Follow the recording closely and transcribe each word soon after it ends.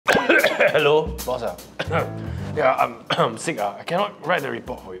Hello, boss. Yeah, I'm sick. I cannot write the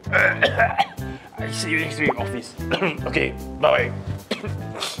report for you. I see you next week in office. Okay, bye.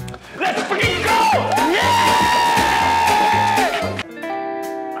 Let's freaking go! Yeah!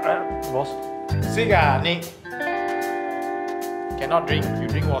 Boss. Sick Nick? Cannot drink. You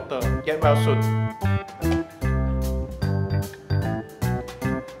drink water. Get well soon.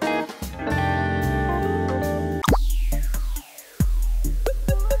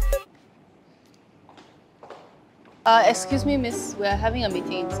 Excuse me, miss. We're having a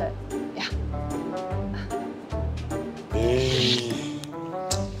meeting inside. Yeah.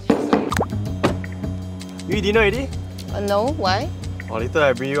 You eat dinner already? No, why? Oh, later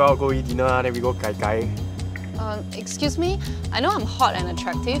I bring you out, go eat dinner, then we go kai. Excuse me? I know I'm hot and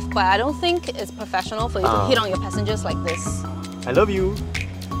attractive, but I don't think it's professional for you to hit on your passengers like this. I love you.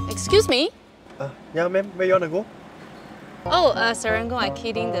 Excuse me? Yeah, ma'am, where you wanna go? Oh, Serangoon, I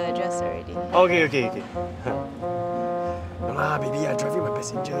keyed in the address already. Okay. No lah, baby, I'm driving my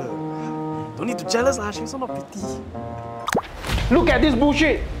passenger. Don't need to jealous lah, she's so not pretty. Look at this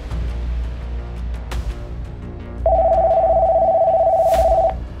bullshit!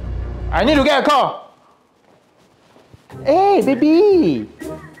 I need to get a call. Hey, baby!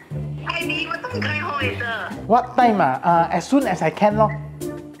 Hi, B. What time you coming home later? What time? As soon as I can, lor.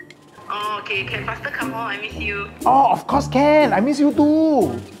 Oh, okay. Can faster come home? I miss you. Oh, of course can. I miss you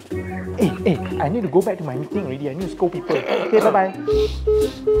too. Hey, I need to go back to my meeting already. I need to scold people. Okay, bye-bye.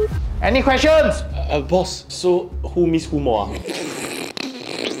 Any questions? Boss, so who miss who more?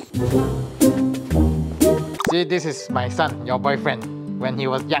 See, this is my son, your boyfriend, when he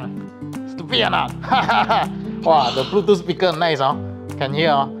was young. Stupid or not? Wow, the Bluetooth speaker nice, huh? Can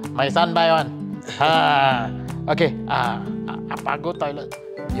hear, huh? My son buy one. Okay, Appa go toilet.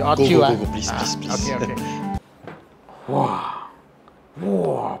 You all chill, Go, please. Okay.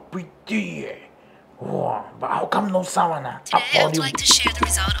 Wow, pretty, eh? Wow, but how come no sound, Today I would like to share the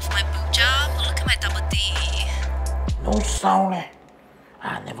result of my boob job. Look at my double D. No sound, eh?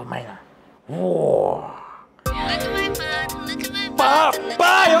 Never mind, Wow. Look at my butt, look at my Pa,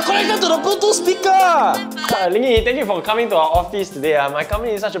 butt. you're connected to the Bluetooth speaker! Lingyi, thank you for coming to our office today. My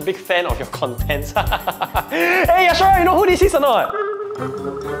company is such a big fan of your contents. Hey, Yashora, you know who this is or not?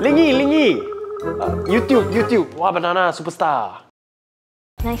 Lingyi. YouTube. Wow, banana superstar.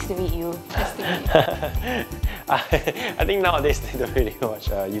 Nice to meet you. Nice to meet you. I think nowadays they don't really watch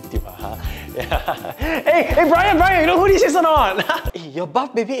YouTube. Yeah. Hey, Bryan, you know who this is or not? Hey, you're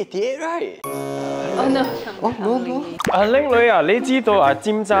buff baby 88, right? Oh, no. No. 靚女啊，你知道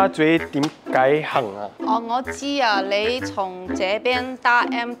尖沙咀點解行啊？我知啊，你從這邊搭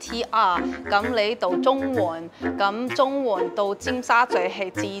MTR， 咁你到中環，咁中環到尖沙咀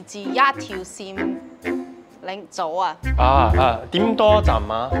係自一條線領咗啊！點多站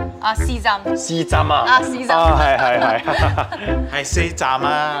啊？4站。4站啊？4站。係。係4站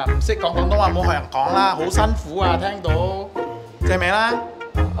啊！唔識講廣東話，唔好學人講啦，好辛苦啊！聽到，借名啦。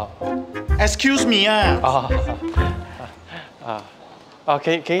Excuse me 啊。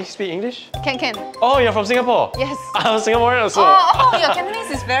Can you speak English? Can. Oh, you're from Singapore? Yes. I'm Singaporean also. Oh, your Cantonese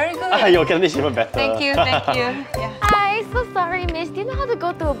is very good. Your Cantonese is even better. Thank you. Yeah. Hi, so sorry, miss. Do you know how to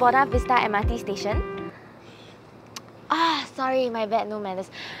go to Buona Vista MRT station? Sorry, my bad, no manners.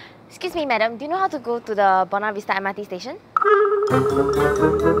 Excuse me, madam, do you know how to go to the Buona Vista MRT station?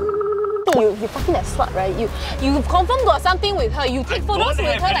 You fucking a slut, right? You confirm got something with her. You take photos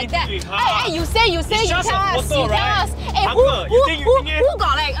with her like that. Hey, you say you tell us. Hey, who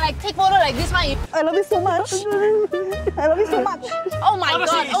got like take photo like this one? I love you so much. I love you so much. Oh my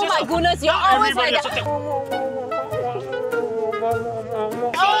god. Oh my goodness. You're always like that.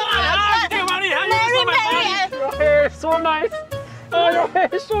 Your hair is so nice. Your hair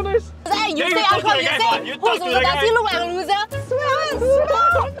is so nice. Hey, you say uncle. You say who's does he look like a loser?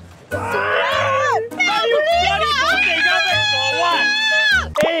 Sweat.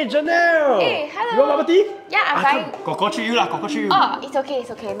 Hey, Jeynelle! Hey, hello! You want bubble tea? Yeah, I'm fine. Coco treat you lah, Coco treat you. Oh, it's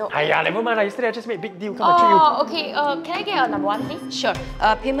okay, no. Never mind lah. Yesterday I just made a big deal. Come and treat you. Oh, okay. Can I get your number 1, please? Sure.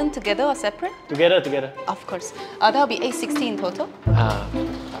 Payment together or separate? Together. Of course. That'll be 860 in total. I've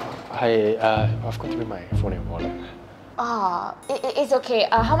got to bring my phone and wallet. It's okay.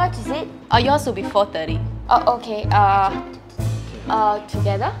 How much is it? Yours will be 430. Oh, okay.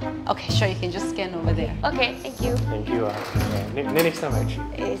 Together? Okay, sure. You can just scan over there. Okay, thank you. Thank you. Next time actually.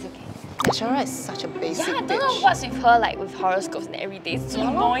 It's okay. Yashora is such a basic I bitch. don't know what's with her, like with horoscopes and everything. It's so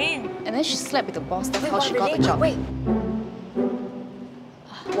annoying. And then she slept with the boss. That's how she got the job. Wait.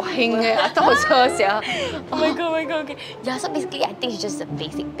 Wow, I thought it was her, sia. Oh my god, okay. Yeah, so basically I think she's just a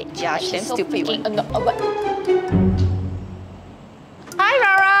basic bitch. Yeah, she's she's so stupid freaking one. annoying. Hi,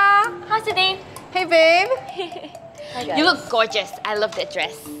 Rara. How's today. Hey, babe. You look gorgeous. I love that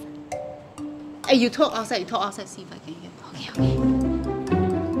dress. Hey, you talk outside, see if I can hear. Okay.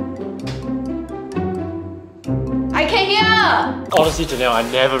 I can hear! Honestly, Jeanelle, I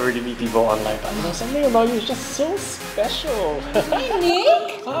never really meet people online, but you know, something about you is just so special. Hey,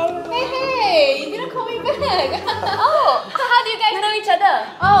 Nick! Hey, you didn't call me back! Oh, how do you guys know each other?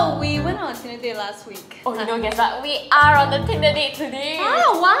 Oh, we went on a Tinder date last week. Oh, you know, guess what? We are on the Tinder date today.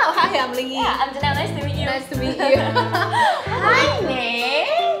 Oh, wow! Hi, I'm Lingyi. Yeah, I'm Jeanelle. Nice to meet you. Nice to meet you. Hi,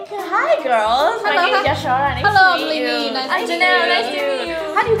 Nick. Hi, girls. My name is Yashora. Nice Hello, to meet Lingyi. you. Nice I'm to meet Jeanelle. you. Nice to meet you.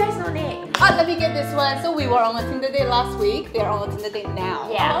 How do you guys know Nick? Let me get this one. So we were on a Tinder date last week. They're on a Tinder date now.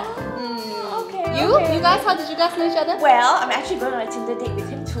 Yeah. Okay. You guys, how did you guys know each other? Well, I'm actually going on a Tinder date with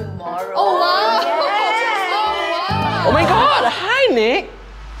him tomorrow. Oh wow! Yes. Oh wow! Oh my god! Hi, Nick!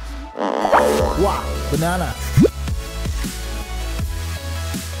 Wow, banana.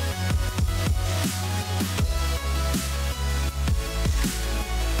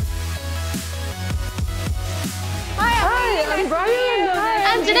 Hi, I'm Bryan.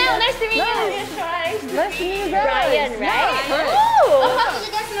 I'm Jeanelle. Nice to meet you. Nice to meet you guys. Bryan, right? How did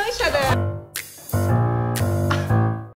you guys know each other?